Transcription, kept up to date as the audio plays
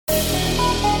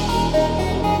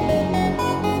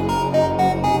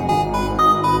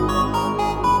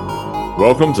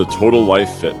Welcome to Total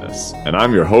Life Fitness, and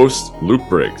I'm your host, Luke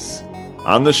Briggs.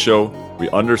 On this show, we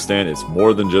understand it's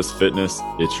more than just fitness,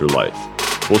 it's your life.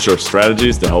 We'll share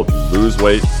strategies to help you lose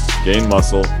weight, gain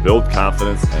muscle, build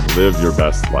confidence, and live your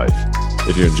best life.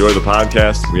 If you enjoy the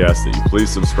podcast, we ask that you please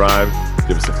subscribe,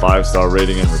 give us a 5-star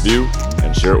rating and review,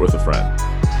 and share it with a friend.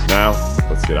 Now,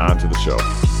 let's get on to the show.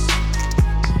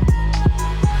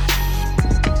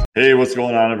 Hey, what's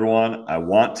going on, everyone? I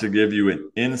want to give you an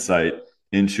insight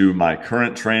into my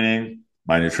current training,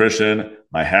 my nutrition,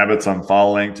 my habits I'm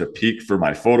following to peak for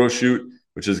my photo shoot,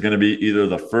 which is going to be either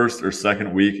the first or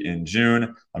second week in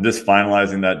June. I'm just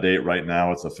finalizing that date right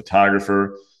now. It's a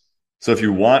photographer. So if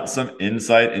you want some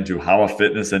insight into how a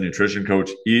fitness and nutrition coach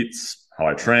eats, how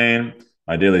I train,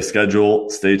 my daily schedule,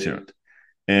 stay tuned.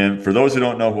 And for those who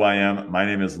don't know who I am, my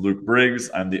name is Luke Briggs.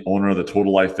 I'm the owner of the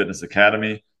Total Life Fitness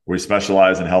Academy, where we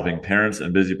specialize in helping parents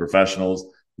and busy professionals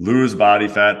lose body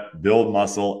fat, build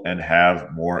muscle, and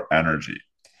have more energy.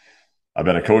 I've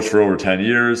been a coach for over 10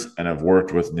 years and I've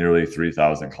worked with nearly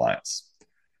 3,000 clients.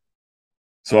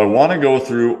 So I want to go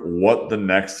through what the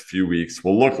next few weeks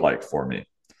will look like for me.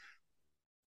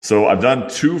 So I've done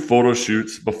 2 photo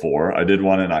shoots before. I did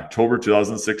one in October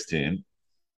 2016.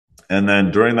 And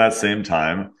then during that same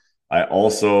time, I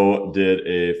also did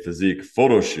a physique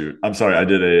photo shoot. I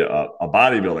did a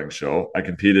bodybuilding show. I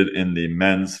competed in the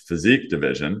men's physique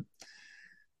division.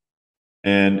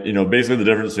 And, basically the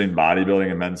difference between bodybuilding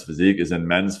and men's physique is in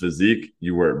men's physique,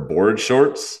 you wear board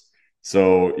shorts.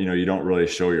 So, you don't really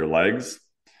show your legs.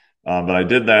 But I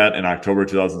did that in October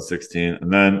 2016.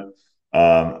 And then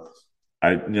I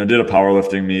did a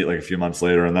powerlifting meet like a few months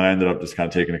later. And then I ended up just kind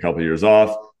of taking a couple of years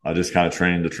off, just kind of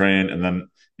training to train. And then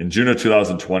in June of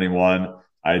 2021,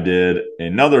 I did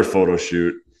another photo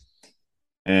shoot.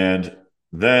 And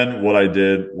then what I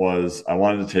did was I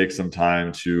wanted to take some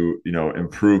time to,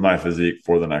 improve my physique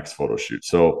for the next photo shoot.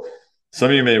 So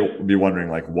some of you may be wondering,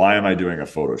 like, why am I doing a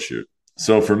photo shoot?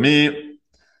 So for me,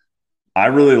 I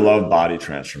really love body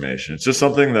transformation. It's just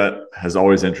something that has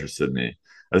always interested me.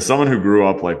 As someone who grew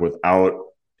up like without,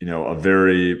 a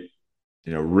very,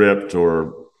 ripped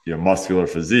or, muscular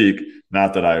physique,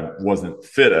 not that I wasn't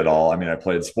fit at all. I mean, I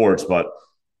played sports, but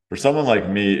for someone like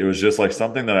me, it was just like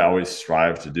something that I always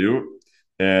strived to do.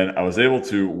 And I was able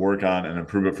to work on and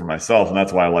improve it for myself. And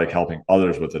that's why I like helping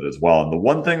others with it as well. And the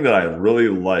one thing that I really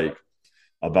like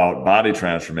about body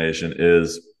transformation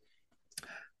is,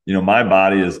 my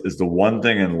body is the one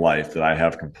thing in life that I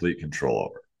have complete control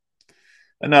over.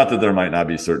 And not that there might not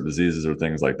be certain diseases or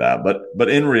things like that, but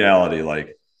in reality,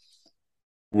 like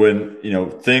when,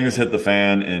 things hit the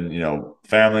fan in,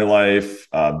 family life,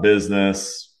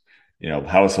 business,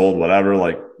 household, whatever,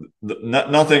 like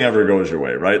nothing ever goes your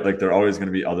way, right? Like there are always going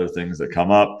to be other things that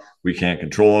come up. We can't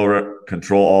control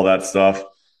all that stuff.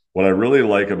 What I really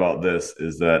like about this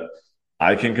is that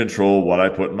I can control what I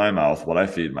put in my mouth, what I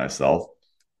feed myself.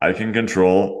 I can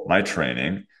control my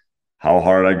training, how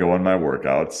hard I go in my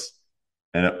workouts,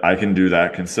 and I can do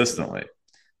that consistently.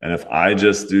 And if I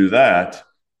just do that,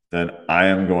 then I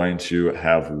am going to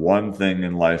have one thing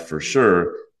in life for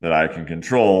sure that I can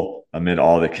control amid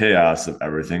all the chaos of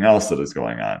everything else that is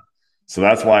going on. So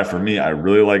that's why for me, I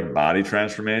really like body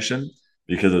transformation,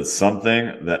 because it's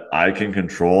something that I can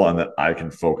control and that I can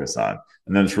focus on.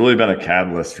 And then it's really been a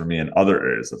catalyst for me in other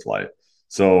areas of life.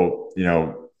 So,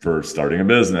 for starting a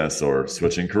business or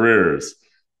switching careers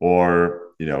or,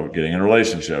 getting in a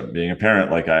relationship, being a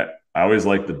parent, like I always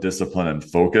like the discipline and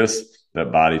focus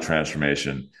that body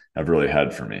transformation have really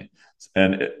had for me.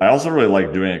 And I also really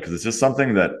like doing it because it's just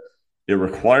something that it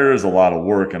requires a lot of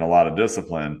work and a lot of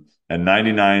discipline. And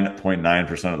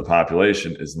 99.9% of the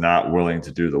population is not willing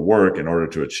to do the work in order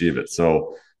to achieve it.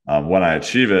 So when I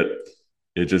achieve it,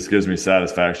 it just gives me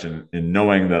satisfaction in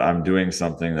knowing that I'm doing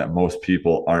something that most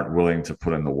people aren't willing to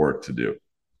put in the work to do.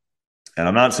 And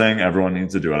I'm not saying everyone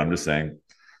needs to do it. I'm just saying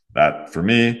that for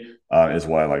me is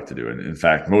what I like to do. And in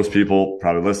fact, most people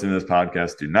probably listening to this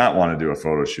podcast do not want to do a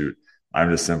photo shoot. I'm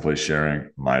just simply sharing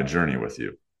my journey with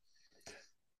you.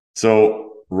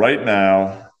 So right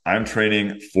now I'm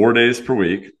training 4 days per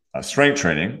week, strength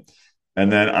training,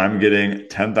 and then I'm getting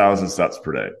 10,000 steps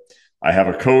per day. I have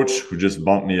a coach who just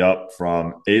bumped me up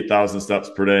from 8,000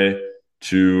 steps per day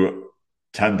to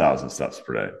 10,000 steps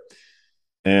per day.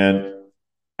 And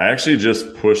I actually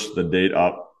just pushed the date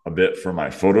up a bit for my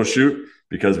photo shoot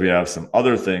because we have some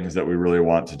other things that we really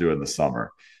want to do in the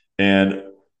summer. And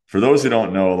for those who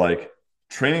don't know, like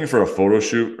training for a photo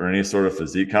shoot or any sort of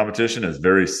physique competition is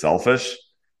very selfish.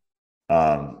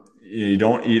 You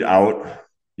don't eat out,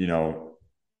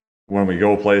 when we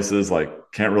go places, like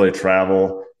can't really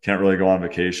travel, can't really go on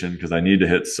vacation because I need to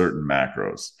hit certain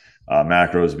macros.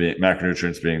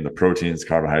 macronutrients being the proteins,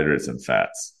 carbohydrates, and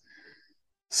fats.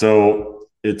 So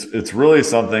it's really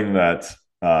something that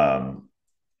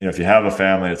if you have a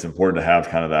family, it's important to have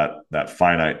kind of that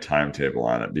finite timetable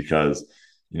on it, because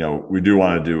we do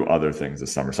want to do other things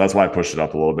this summer. So that's why I pushed it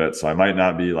up a little bit. So I might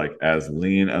not be like as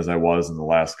lean as I was in the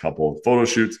last couple of photo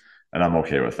shoots, and I'm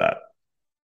okay with that.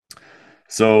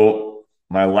 So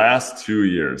my last 2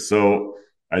 years. So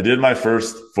I did my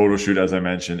first photo shoot, as I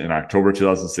mentioned, in October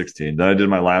 2016. Then I did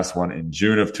my last one in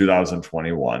June of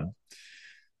 2021.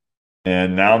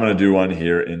 And now I'm going to do one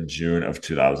here in June of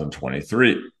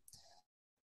 2023.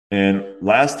 And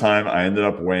last time I ended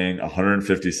up weighing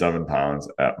 157 pounds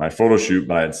at my photo shoot,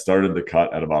 but I had started the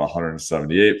cut at about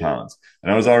 178 pounds.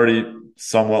 And I was already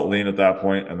somewhat lean at that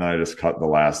point, and then I just cut the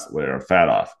last layer of fat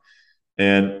off.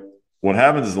 And what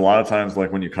happens is a lot of times,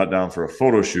 like when you cut down for a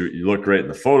photo shoot, you look great in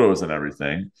the photos and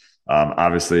everything.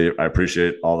 Obviously, I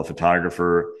appreciate all the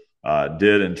photographer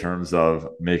did in terms of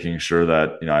making sure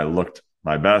that I looked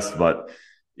my best, but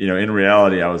in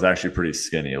reality, I was actually pretty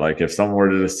skinny. Like if someone were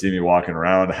to just see me walking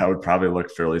around, I would probably look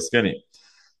fairly skinny.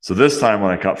 So this time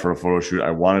when I cut for a photo shoot,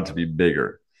 I wanted to be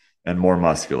bigger and more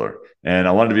muscular. And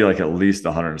I wanted to be like at least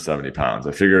 170 pounds.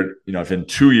 I figured, if in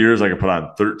 2 years I could put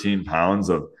on 13 pounds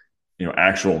of,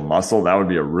 actual muscle, that would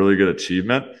be a really good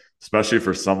achievement, especially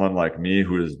for someone like me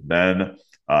who has been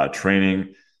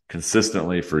training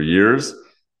consistently for years.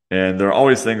 And there are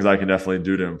always things I can definitely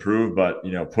do to improve, but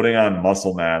putting on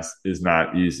muscle mass is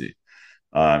not easy.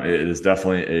 It is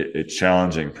definitely a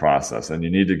challenging process, and you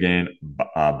need to gain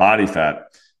body fat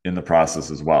in the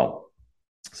process as well.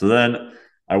 So then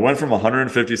I went from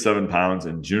 157 pounds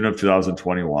in June of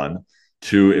 2021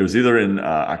 to, it was either in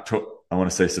October, I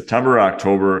want to say September or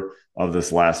October of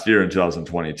this last year in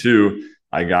 2022,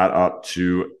 I got up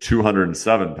to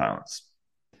 207 pounds.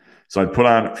 So I put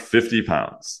on 50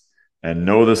 pounds. And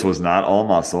no, this was not all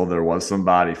muscle. There was some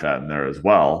body fat in there as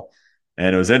well.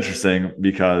 And it was interesting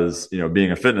because,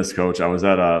 being a fitness coach, I was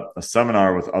at a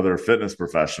seminar with other fitness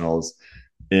professionals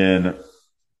in,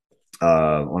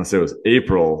 I want to say it was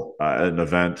April, at an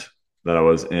event that I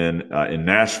was in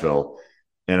Nashville.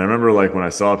 And I remember like when I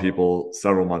saw people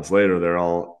several months later, they're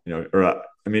all,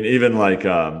 even like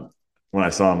when I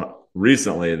saw them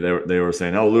recently, they were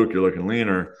saying, "Oh, Luke, you're looking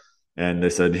leaner." And they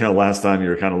said, last time you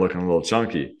were kind of looking a little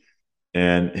chunky.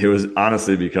 And it was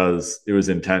honestly because it was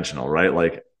intentional, right?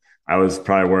 Like I was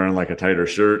probably wearing like a tighter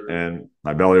shirt and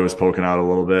my belly was poking out a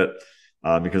little bit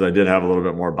because I did have a little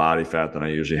bit more body fat than I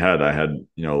usually had. I had,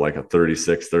 like a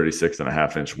 36 and a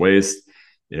half inch waist,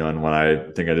 and when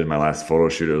I think I did my last photo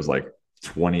shoot, it was like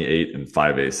 28 and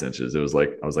 5/8 inches. It was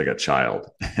like, I was like a child,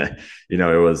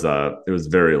 it was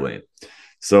very lean.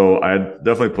 So I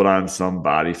definitely put on some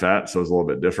body fat. So it was a little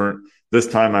bit different. This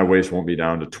time my waist won't be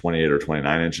down to 28 or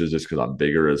 29 inches just because I'm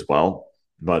bigger as well.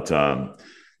 But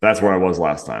that's where I was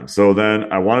last time. So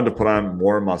then I wanted to put on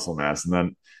more muscle mass, and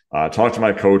then talked to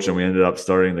my coach, and we ended up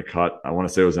starting the cut. I want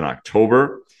to say it was in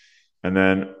October. And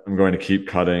then I'm going to keep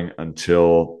cutting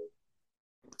until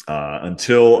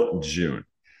June.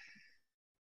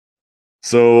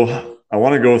 So I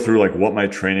want to go through like what my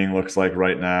training looks like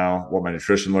right now, what my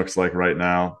nutrition looks like right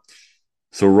now.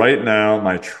 So right now,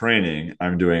 my training,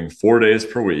 I'm doing 4 days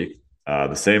per week,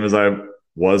 the same as I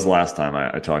was last time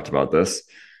I talked about this.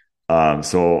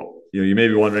 So you may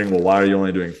be wondering, well, why are you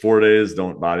only doing 4 days?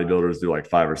 Don't bodybuilders do like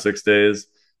 5 or 6 days?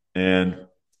 And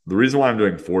the reason why I'm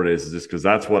doing 4 days is just because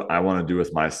that's what I want to do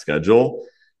with my schedule.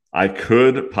 I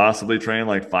could possibly train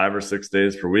like 5 or 6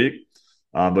 days per week.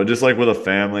 But just like with a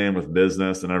family and with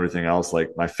business and everything else,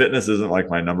 like my fitness isn't like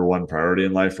my number one priority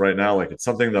in life right now. Like it's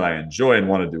something that I enjoy and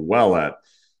want to do well at,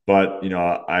 but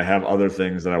I have other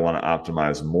things that I want to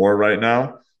optimize more right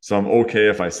now. So I'm okay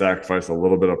if I sacrifice a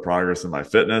little bit of progress in my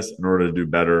fitness in order to do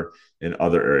better in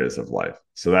other areas of life.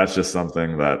 So that's just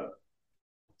something that,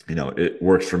 it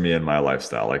works for me in my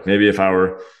lifestyle. Like maybe if I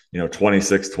were,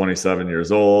 26, 27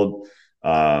 years old,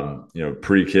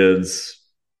 pre-kids,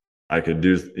 I could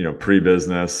do,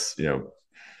 pre-business,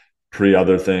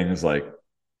 pre-other things, like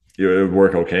it would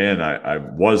work okay. And I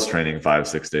was training 5,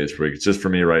 6 days per week. It's just for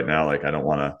me right now, like I don't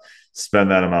want to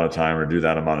spend that amount of time or do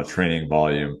that amount of training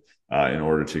volume in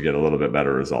order to get a little bit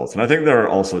better results. And I think there are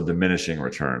also diminishing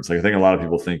returns. Like I think a lot of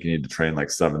people think you need to train like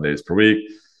 7 days per week.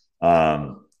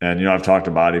 And I've talked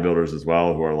to bodybuilders as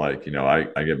well who are like,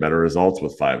 I get better results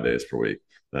with 5 days per week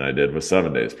than I did with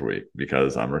 7 days per week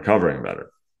because I'm recovering better.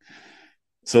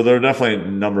 So there are definitely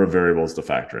a number of variables to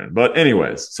factor in. But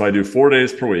anyways, so I do 4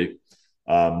 days per week.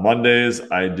 Mondays,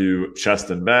 I do chest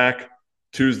and back.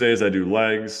 Tuesdays, I do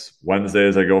legs.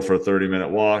 Wednesdays, I go for a 30-minute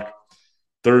walk.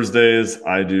 Thursdays,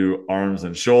 I do arms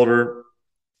and shoulder.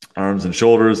 arms and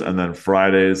shoulders, and then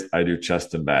Fridays I do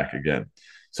chest and back again.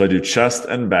 So I do chest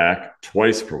and back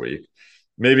twice per week.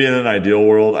 Maybe in an ideal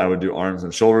world, I would do arms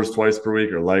and shoulders twice per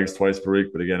week or legs twice per week.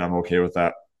 But again, I'm okay with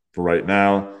that for right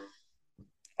now.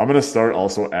 I'm going to start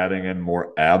also adding in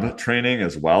more ab training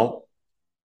as well.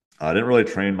 I didn't really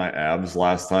train my abs the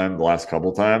last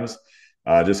couple times,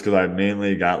 just because I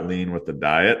mainly got lean with the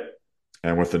diet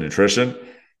and with the nutrition.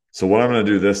 So what I'm going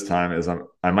to do this time is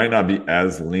I might not be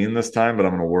as lean this time, but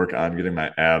I'm going to work on getting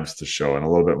my abs to show and a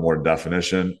little bit more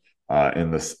definition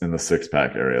in the six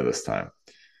pack area this time.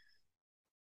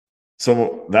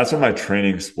 So that's what my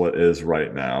training split is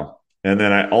right now. And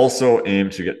then I also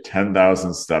aim to get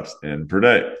 10,000 steps in per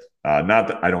day. Not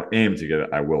that I don't aim to get it,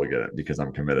 I will get it because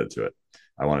I'm committed to it.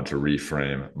 I wanted to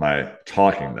reframe my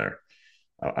talking there.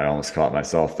 I almost caught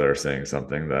myself there saying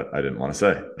something that I didn't want to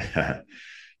say.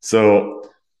 So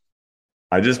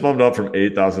I just bumped up from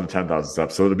 8,000 to 10,000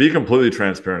 steps. So to be completely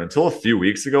transparent, until a few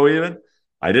weeks ago, even,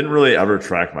 I didn't really ever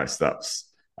track my steps.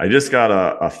 I just got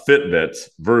a Fitbit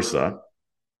Versa.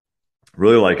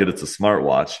 Really like it. It's a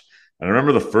smartwatch. And I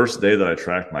remember the first day that I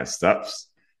tracked my steps,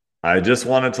 I just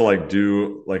wanted to like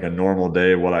do like a normal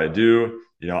day, what I do.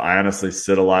 I honestly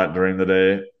sit a lot during the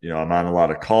day. I'm on a lot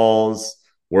of calls,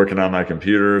 working on my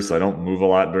computer. So I don't move a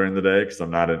lot during the day because I'm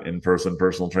not an in-person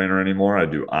personal trainer anymore. I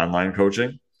do online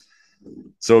coaching.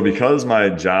 So because my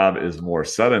job is more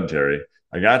sedentary,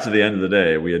 I got to the end of the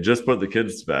day. We had just put the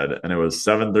kids to bed and it was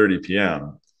 7:30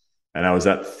 p.m. and I was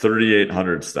at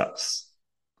 3,800 steps.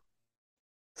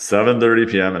 7:30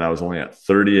 p.m. and I was only at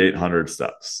 3,800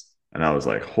 steps. And I was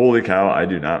like, holy cow, I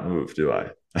do not move, do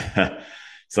I?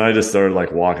 So I just started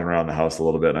like walking around the house a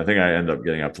little bit. And I think I ended up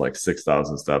getting up to like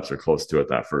 6,000 steps or close to it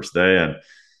that first day. And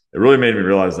it really made me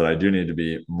realize that I do need to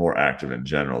be more active in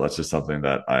general. That's just something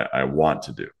that I want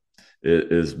to do,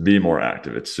 is be more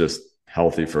active. It's just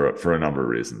healthy for a number of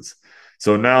reasons.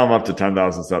 So now I'm up to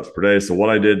 10,000 steps per day. So what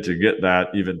I did to get that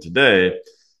even today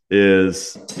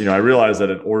is, I realized that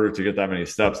in order to get that many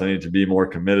steps, I need to be more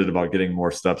committed about getting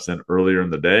more steps in earlier in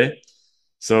the day.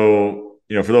 So,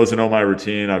 for those who know my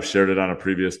routine, I've shared it on a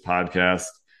previous podcast.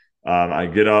 I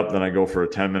get up, then I go for a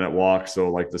 10-minute walk.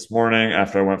 So like this morning,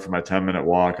 after I went for my 10-minute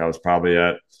walk, I was probably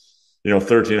at,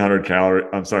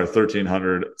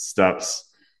 1,300 steps.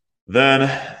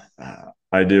 Then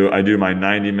I do my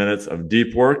 90 minutes of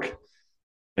deep work.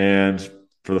 And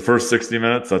for the first 60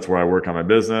 minutes, that's where I work on my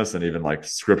business and even like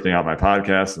scripting out my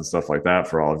podcast and stuff like that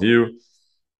for all of you.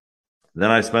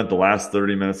 Then I spent the last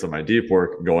 30 minutes of my deep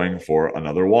work going for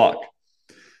another walk.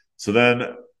 So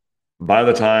then by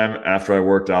the time after I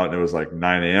worked out and it was like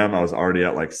 9 a.m., I was already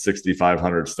at like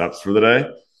 6,500 steps for the day.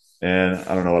 And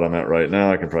I don't know what I'm at right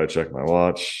now. I can probably check my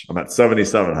watch. I'm at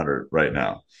 7,700 right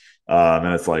now.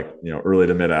 And it's like, early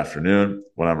to mid afternoon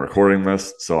when I'm recording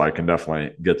this. So I can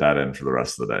definitely get that in for the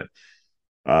rest of the day.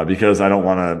 Because I don't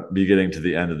want to be getting to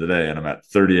the end of the day and I'm at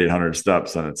 3,800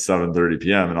 steps and it's 7:30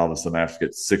 p.m. and all of a sudden I have to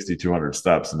get 6,200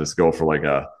 steps and just go for like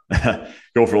a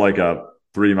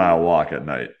 3-mile walk at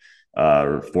night,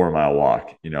 or 4-mile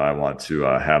walk. I want to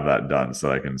have that done so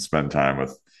I can spend time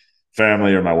with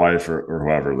family or my wife or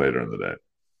whoever later in the day.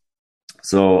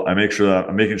 So I'm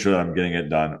making sure that I'm getting it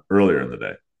done earlier in the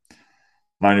day.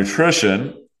 My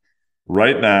nutrition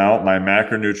right now, my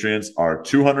macronutrients are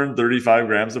 235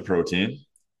 grams of protein,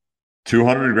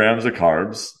 200 grams of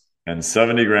carbs, and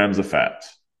 70 grams of fat.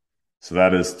 So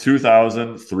that is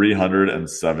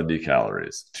 2,370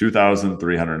 calories.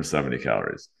 2,370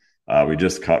 calories. We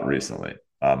just cut recently.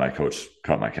 My coach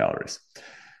cut my calories.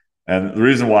 And the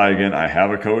reason why, again, I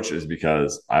have a coach is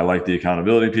because I like the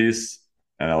accountability piece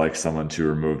and I like someone to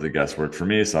remove the guesswork for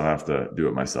me so I don't have to do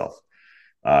it myself.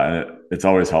 And it's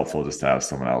always helpful just to have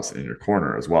someone else in your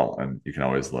corner as well. And you can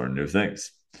always learn new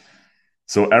things.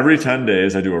 So every 10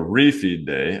 days, I do a refeed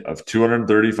day of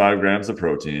 235 grams of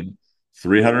protein,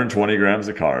 320 grams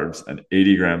of carbs, and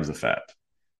 80 grams of fat.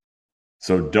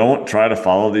 So don't try to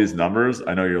follow these numbers.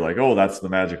 I know you're like, oh, that's the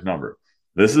magic number.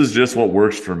 This is just what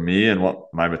works for me and what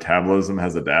my metabolism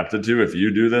has adapted to. If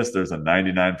you do this, there's a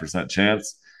 99%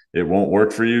 chance it won't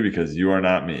work for you because you are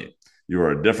not me. You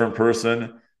are a different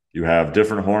person. You have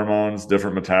different hormones,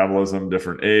 different metabolism,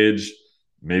 different age,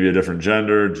 maybe a different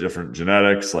gender, different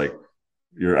genetics. Like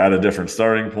you're at a different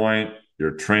starting point.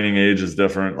 Your training age is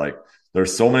different. Like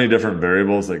there's so many different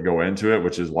variables that go into it,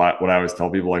 which is what I always tell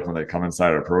people, like when they come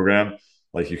inside our program,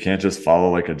 like you can't just follow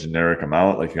like a generic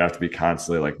amount. Like you have to be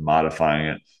constantly like modifying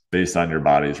it based on your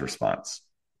body's response.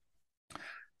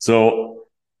 So,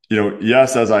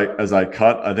 yes, as I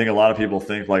cut, I think a lot of people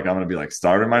think like I'm going to be like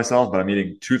starving myself, but I'm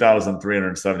eating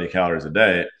 2,370 calories a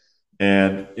day.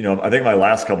 And, I think my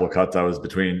last couple of cuts, I was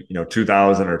between,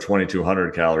 2000 or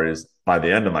 2200 calories by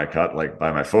the end of my cut, like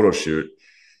by my photo shoot.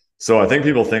 So I think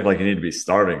people think like you need to be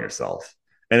starving yourself.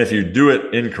 And if you do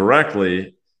it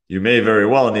incorrectly, you may very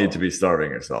well need to be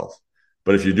starving yourself.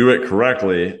 But if you do it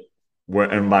correctly,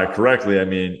 and by correctly, I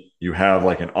mean you have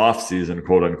like an off season,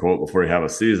 quote unquote, before you have a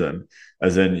season,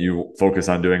 as in you focus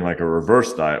on doing like a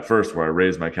reverse diet first, where I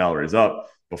raise my calories up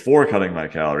before cutting my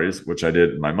calories, which I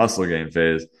did in my muscle gain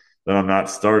phase. Then I'm not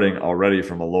starting already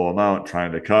from a low amount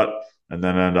trying to cut and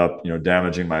then end up,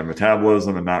 damaging my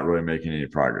metabolism and not really making any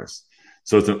progress.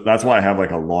 So that's why I have like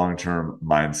a long-term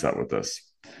mindset with this.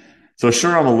 So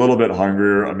sure, I'm a little bit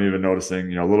hungrier. I'm even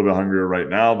noticing, a little bit hungrier right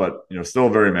now, but still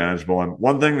very manageable. And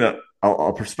one thing that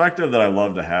a perspective that I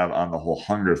love to have on the whole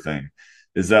hunger thing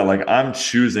is that like I'm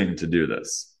choosing to do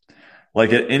this.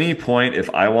 Like at any point, if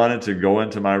I wanted to go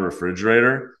into my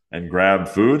refrigerator and grab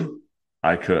food,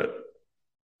 I could.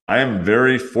 I am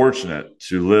very fortunate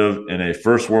to live in a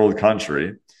first world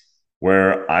country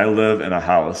where I live in a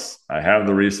house. I have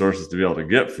the resources to be able to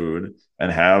get food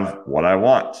and have what I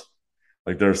want.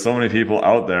 Like there's so many people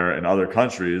out there in other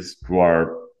countries who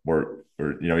are, or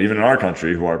even in our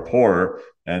country who are poor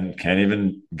and can't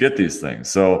even get these things.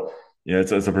 So,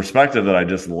 it's a perspective that I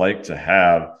just like to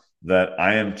have, that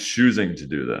I am choosing to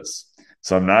do this.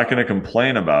 So I'm not going to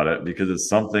complain about it because it's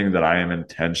something that I am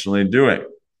intentionally doing.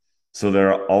 So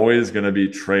there are always going to be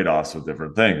trade-offs with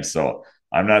different things. So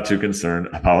I'm not too concerned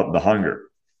about the hunger,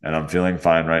 and I'm feeling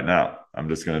fine right now. I'm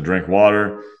just going to drink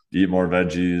water, eat more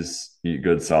veggies, eat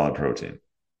good solid protein.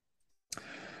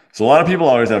 So a lot of people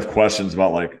always have questions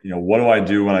about like, what do I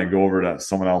do when I go over to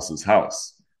someone else's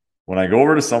house? When I go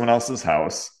over to someone else's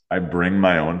house, I bring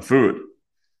my own food.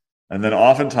 And then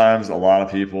oftentimes a lot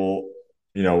of people,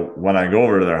 when I go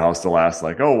over to their house, they'll ask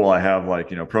like, oh, well, I have like,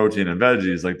 protein and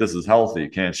veggies, like this is healthy.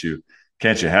 Can't you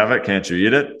have it? Can't you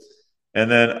eat it?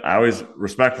 And then I always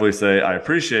respectfully say, I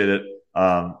appreciate it.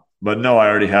 But no, I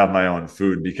already have my own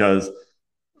food, because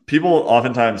people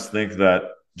oftentimes think that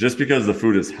just because the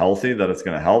food is healthy, that it's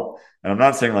going to help. And I'm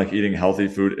not saying like eating healthy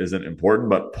food isn't important,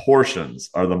 but portions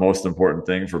are the most important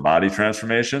thing for body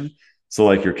transformation. So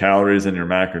like your calories and your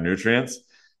macronutrients.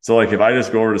 So like if I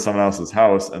just go over to someone else's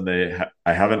house and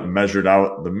I haven't measured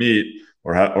out the meat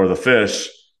or the fish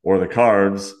or the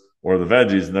carbs or the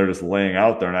veggies, and they're just laying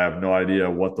out there and I have no idea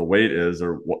what the weight is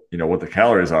or what the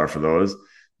calories are for those,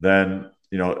 then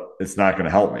it's not going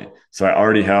to help me. So I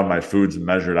already have my foods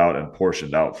measured out and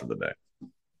portioned out for the day.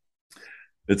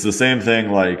 It's the same thing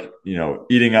like,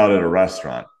 eating out at a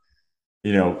restaurant.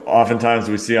 Oftentimes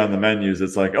we see on the menus,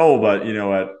 it's like, oh, but,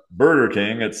 at Burger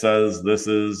King, it says this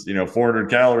is, 400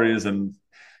 calories and,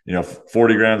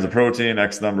 40 grams of protein,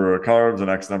 X number of carbs and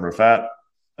X number of fat.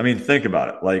 I mean, think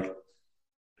about it. Like,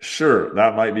 sure,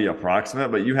 that might be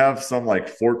approximate, but you have some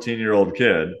like 14-year-old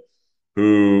kid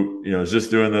who, is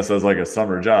just doing this as like a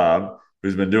summer job,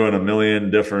 who's been doing a million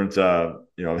different,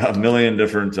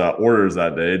 orders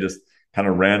that day, just kind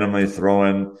of randomly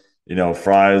throwing,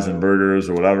 fries and burgers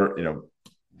or whatever,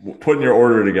 putting your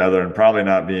order together and probably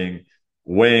not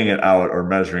weighing it out or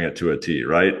measuring it to a T,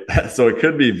 right? So it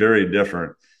could be very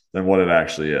different than what it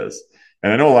actually is.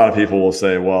 And I know a lot of people will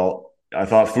say, well, I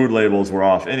thought food labels were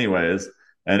off anyways.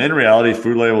 And in reality,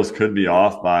 food labels could be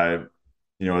off by,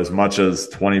 as much as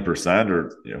 20%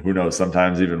 or, who knows,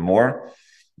 sometimes even more.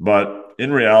 But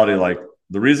in reality, like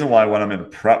the reason why when I'm in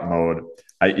prep mode,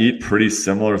 I eat pretty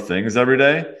similar things every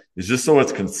day is just so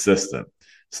it's consistent.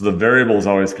 So the variable is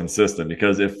always consistent,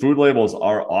 because if food labels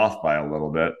are off by a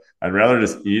little bit, I'd rather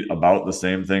just eat about the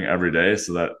same thing every day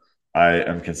so that I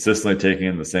am consistently taking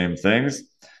in the same things,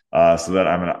 so that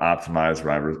I'm going to optimize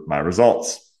my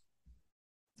results.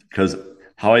 Because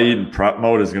how I eat in prep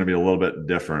mode is going to be a little bit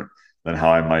different than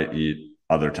how I might eat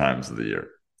other times of the year.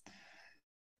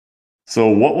 So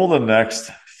what will the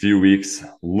next few weeks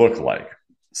look like?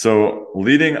 So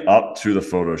leading up to the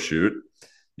photo shoot,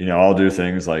 I'll do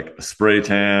things like a spray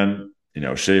tan,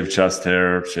 shave chest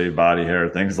hair, shave body hair,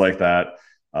 things like that.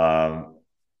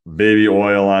 Baby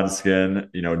oil on skin,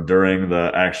 during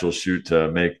the actual shoot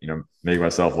to make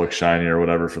myself look shiny or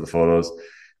whatever for the photos.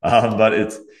 But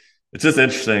it's just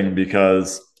interesting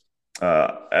because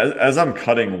as I'm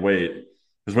cutting weight,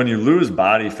 because when you lose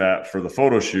body fat for the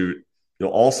photo shoot,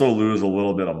 you'll also lose a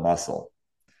little bit of muscle.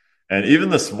 And even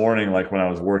this morning, like when I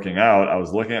was working out, I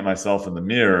was looking at myself in the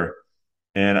mirror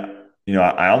and,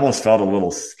 I almost felt a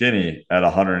little skinny at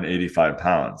 185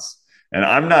 pounds. And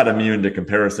I'm not immune to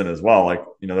comparison as well. Like,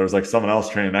 there was like someone else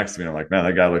training next to me. And I'm like, man,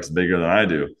 that guy looks bigger than I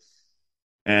do.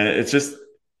 And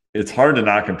it's hard to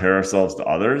not compare ourselves to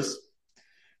others.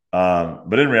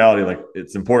 But in reality, like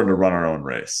it's important to run our own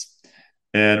race.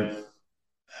 And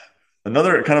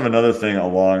another thing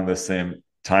along the same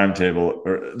timetable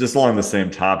or just along the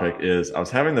same topic is I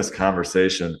was having this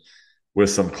conversation with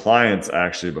some clients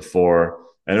actually before,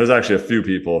 and it was actually a few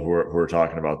people who were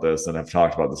talking about this and have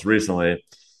talked about this recently,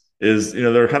 is,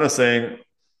 they're kind of saying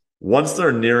once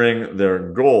they're nearing their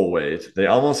goal weight, they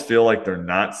almost feel like they're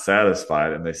not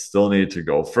satisfied and they still need to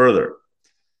go further.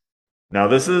 Now,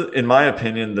 this is, in my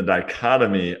opinion, the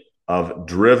dichotomy of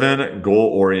driven,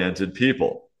 goal-oriented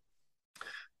people.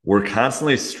 We're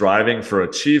constantly striving for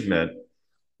achievement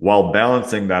while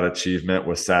balancing that achievement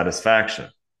with satisfaction.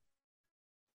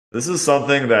 This is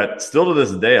something that still to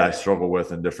this day I struggle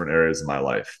with in different areas of my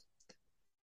life.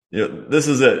 This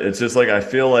is it. It's just like I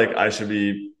feel like I should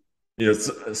be,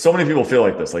 so many people feel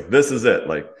like this. Like this is it.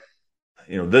 Like,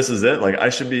 this is it. Like I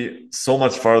should be so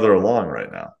much farther along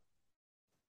right now.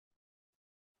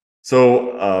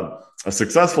 So, a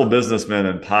successful businessman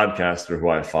and podcaster who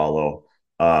I follow,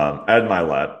 Ed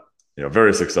Milet,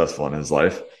 very successful in his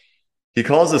life. He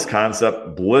calls this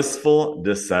concept blissful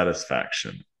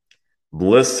dissatisfaction.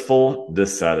 Blissful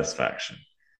dissatisfaction.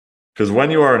 Because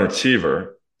when you are an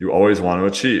achiever, you always want to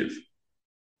achieve.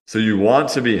 So you want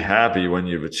to be happy when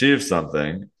you've achieved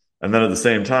something. And then at the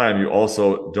same time, you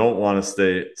also don't want to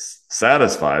stay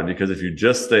satisfied, because if you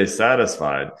just stay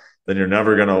satisfied, then you're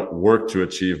never going to work to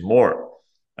achieve more.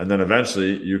 And then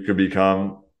eventually you could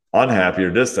become unhappy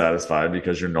or dissatisfied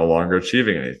because you're no longer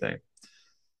achieving anything.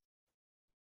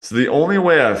 So the only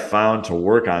way I've found to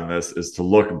work on this is to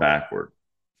look backward.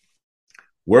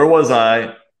 Where was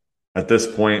I at this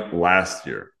point last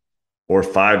year or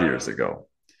 5 years ago?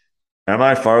 Am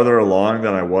I farther along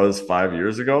than I was 5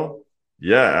 years ago?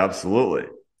 Yeah, absolutely.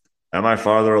 Am I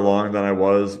farther along than I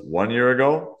was 1 year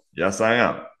ago? Yes, I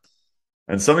am.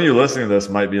 And some of you listening to this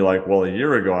might be like, well, a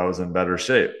year ago, I was in better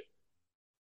shape.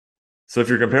 So if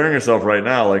you're comparing yourself right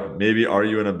now, like maybe are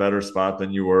you in a better spot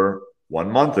than you were 1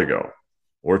 month ago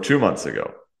or 2 months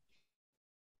ago?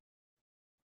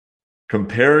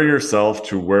 Compare yourself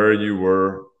to where you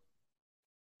were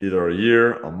either a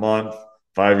year, a month,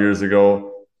 5 years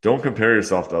ago. Don't compare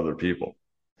yourself to other people.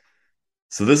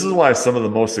 So this is why some of the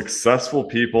most successful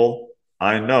people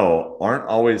I know aren't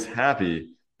always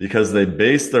happy, because they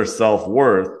base their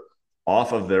self-worth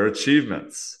off of their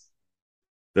achievements,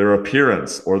 their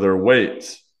appearance or their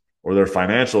weight or their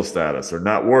financial status or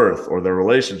net worth or their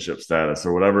relationship status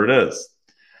or whatever it is.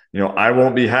 I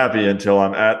won't be happy until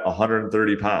I'm at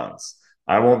 130 pounds.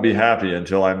 I won't be happy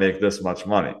until I make this much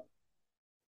money.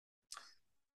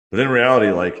 But in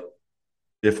reality, like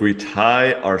if we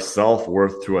tie our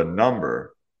self-worth to a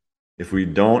number, if we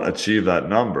don't achieve that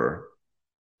number,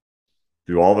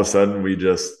 do all of a sudden we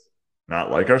just not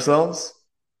like ourselves?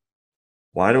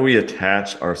 Why do we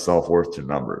attach our self-worth to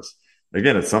numbers?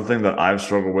 Again, it's something that I've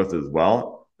struggled with as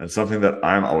well, and something that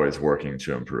I'm always working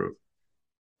to improve.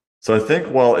 So I think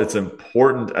while it's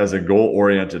important as a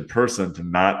goal-oriented person to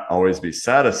not always be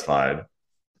satisfied,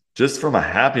 just from a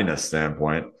happiness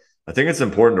standpoint, I think it's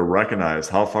important to recognize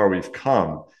how far we've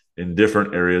come in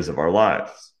different areas of our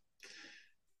lives.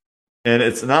 And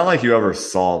it's not like you ever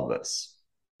solve this.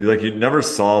 You never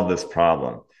solve this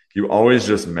problem. You always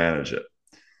just manage it.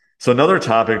 So another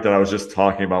topic that I was just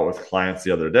talking about with clients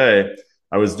the other day,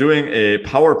 I was doing a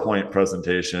PowerPoint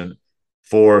presentation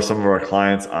for some of our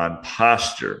clients on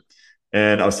posture.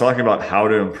 And I was talking about how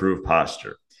to improve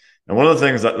posture. And one of the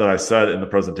things that I said in the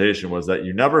presentation was that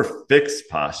you never fix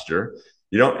posture.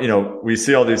 You don't, we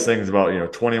see all these things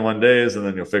about, 21 days and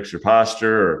then you'll fix your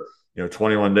posture, or,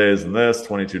 21 days and this,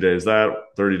 22 days that,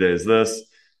 30 days this.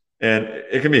 And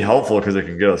it can be helpful because it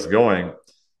can get us going.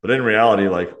 But in reality,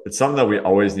 like it's something that we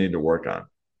always need to work on.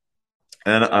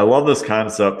 And I love this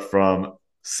concept from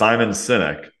Simon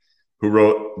Sinek, who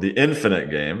wrote The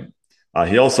Infinite Game.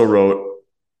 He also wrote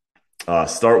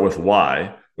Start With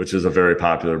Why, which is a very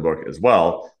popular book as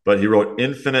well. But he wrote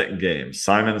Infinite Game,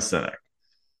 Simon Sinek.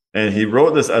 And he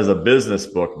wrote this as a business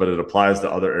book, but it applies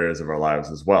to other areas of our lives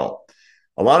as well.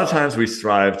 A lot of times we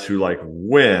strive to like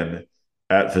win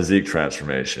at physique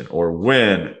transformation or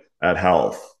win at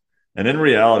health. And in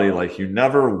reality, like you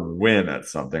never win at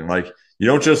something. Like you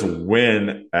don't just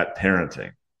win at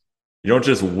parenting. You don't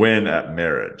just win at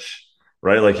marriage,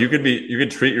 right? Like you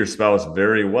could treat your spouse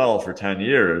very well for 10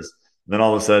 years. And then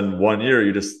all of a sudden 1 year,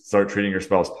 you just start treating your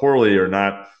spouse poorly or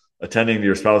not attending to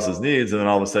your spouse's needs. And then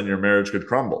all of a sudden your marriage could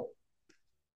crumble.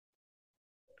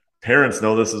 Parents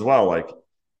know this as well. Like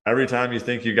every time you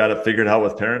think you got it figured out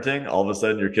with parenting, all of a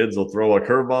sudden your kids will throw a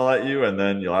curveball at you and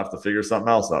then you'll have to figure something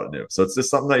else out new. So it's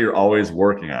just something that you're always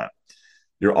working on.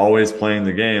 You're always playing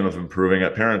the game of improving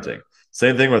at parenting.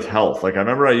 Same thing with health. Like I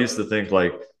remember I used to think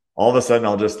like all of a sudden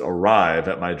I'll just arrive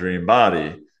at my dream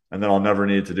body and then I'll never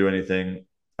need to do anything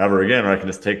ever again, or I can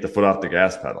just take the foot off the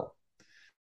gas pedal.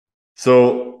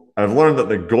 So I've learned that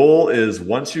the goal is,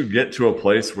 once you get to a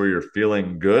place where you're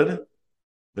feeling good,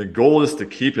 the goal is to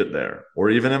keep it there or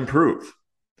even improve.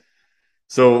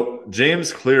 So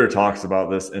James Clear talks about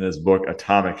this in his book,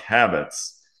 Atomic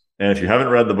Habits. And if you haven't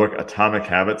read the book Atomic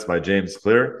Habits by James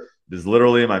Clear, it is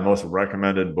literally my most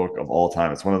recommended book of all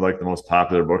time. It's one of the most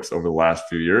popular books over the last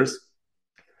few years.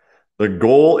 The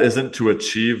goal isn't to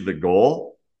achieve the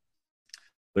goal.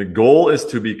 The goal is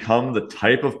to become the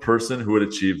type of person who would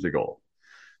achieve the goal.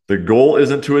 The goal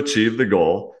isn't to achieve the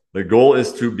goal. The goal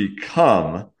is to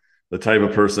become the type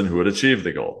of person who would achieve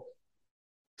the goal.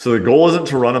 So the goal isn't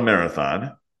to run a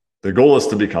marathon. The goal is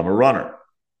to become a runner.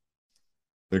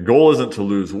 The goal isn't to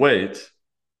lose weight.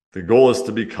 The goal is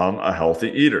to become a healthy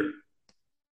eater.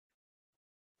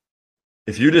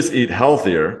 If you just eat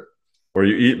healthier or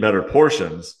you eat better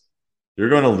portions, you're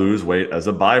going to lose weight as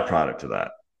a byproduct of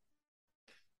that.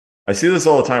 I see this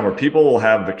all the time where people will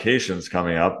have vacations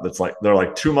coming up that's like they're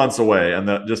like 2 months away, and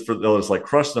they'll just like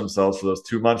crush themselves for those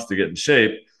 2 months to get in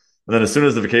shape. And then as soon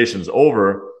as the vacation's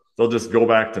over, they'll just go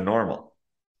back to normal.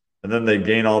 And then they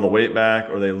gain all the weight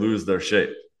back or they lose their shape.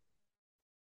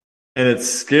 And it's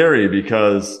scary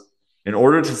because in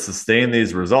order to sustain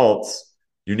these results,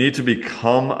 you need to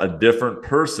become a different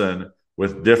person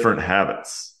with different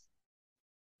habits.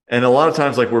 And a lot of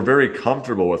times, we're very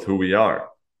comfortable with who we are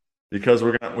because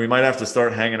we might have to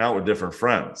start hanging out with different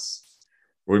friends.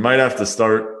 We might have to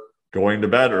start going to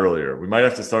bed earlier. We might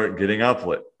have to start getting up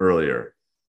earlier.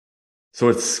 So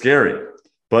it's scary.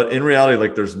 But in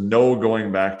reality, there's no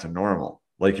going back to normal,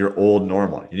 like your old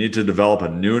normal. You need to develop a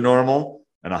new normal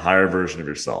and a higher version of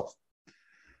yourself.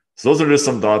 So those are just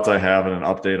some thoughts I have and an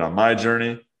update on my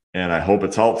journey, and I hope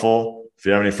it's helpful. If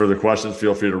you have any further questions,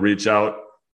 feel free to reach out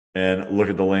and look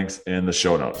at the links in the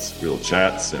show notes. We will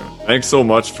chat soon. Thanks so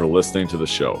much for listening to the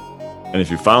show. And if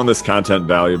you found this content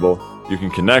valuable, you can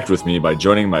connect with me by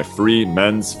joining my free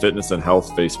Men's Fitness and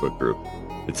Health Facebook group.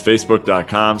 It's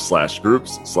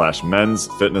facebook.com/groups/men's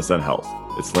fitness and health.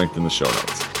 It's linked in the show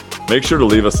notes. Make sure to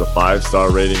leave us a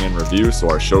 5-star rating and review so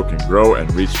our show can grow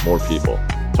and reach more people.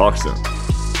 Talk soon.